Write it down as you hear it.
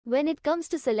When it comes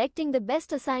to selecting the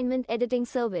best assignment editing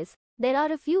service, there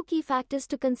are a few key factors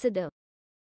to consider.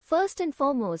 First and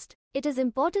foremost, it is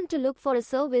important to look for a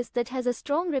service that has a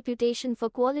strong reputation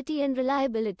for quality and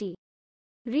reliability.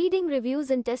 Reading reviews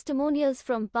and testimonials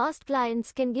from past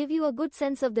clients can give you a good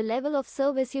sense of the level of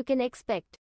service you can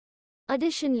expect.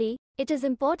 Additionally, it is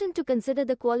important to consider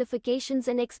the qualifications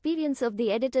and experience of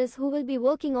the editors who will be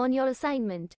working on your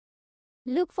assignment.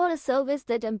 Look for a service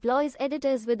that employs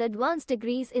editors with advanced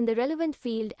degrees in the relevant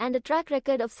field and a track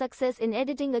record of success in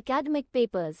editing academic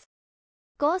papers.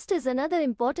 Cost is another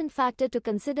important factor to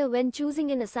consider when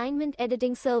choosing an assignment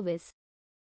editing service.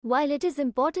 While it is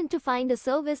important to find a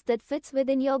service that fits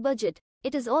within your budget,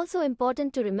 it is also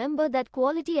important to remember that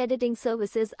quality editing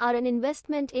services are an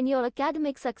investment in your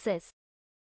academic success.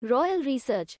 Royal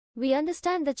Research. We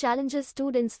understand the challenges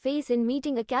students face in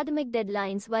meeting academic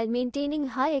deadlines while maintaining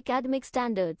high academic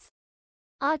standards.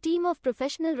 Our team of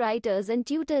professional writers and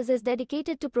tutors is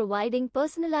dedicated to providing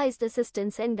personalized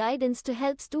assistance and guidance to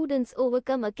help students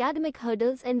overcome academic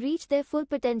hurdles and reach their full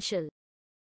potential.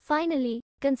 Finally,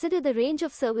 consider the range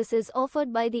of services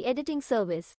offered by the editing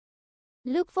service.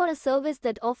 Look for a service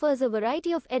that offers a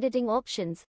variety of editing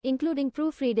options, including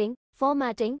proofreading,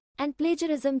 formatting, and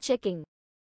plagiarism checking.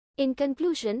 In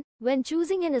conclusion, when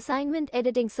choosing an assignment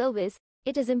editing service,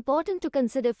 it is important to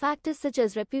consider factors such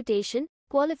as reputation,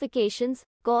 qualifications,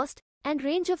 cost, and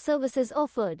range of services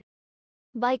offered.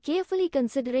 By carefully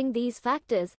considering these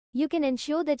factors, you can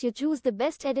ensure that you choose the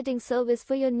best editing service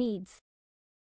for your needs.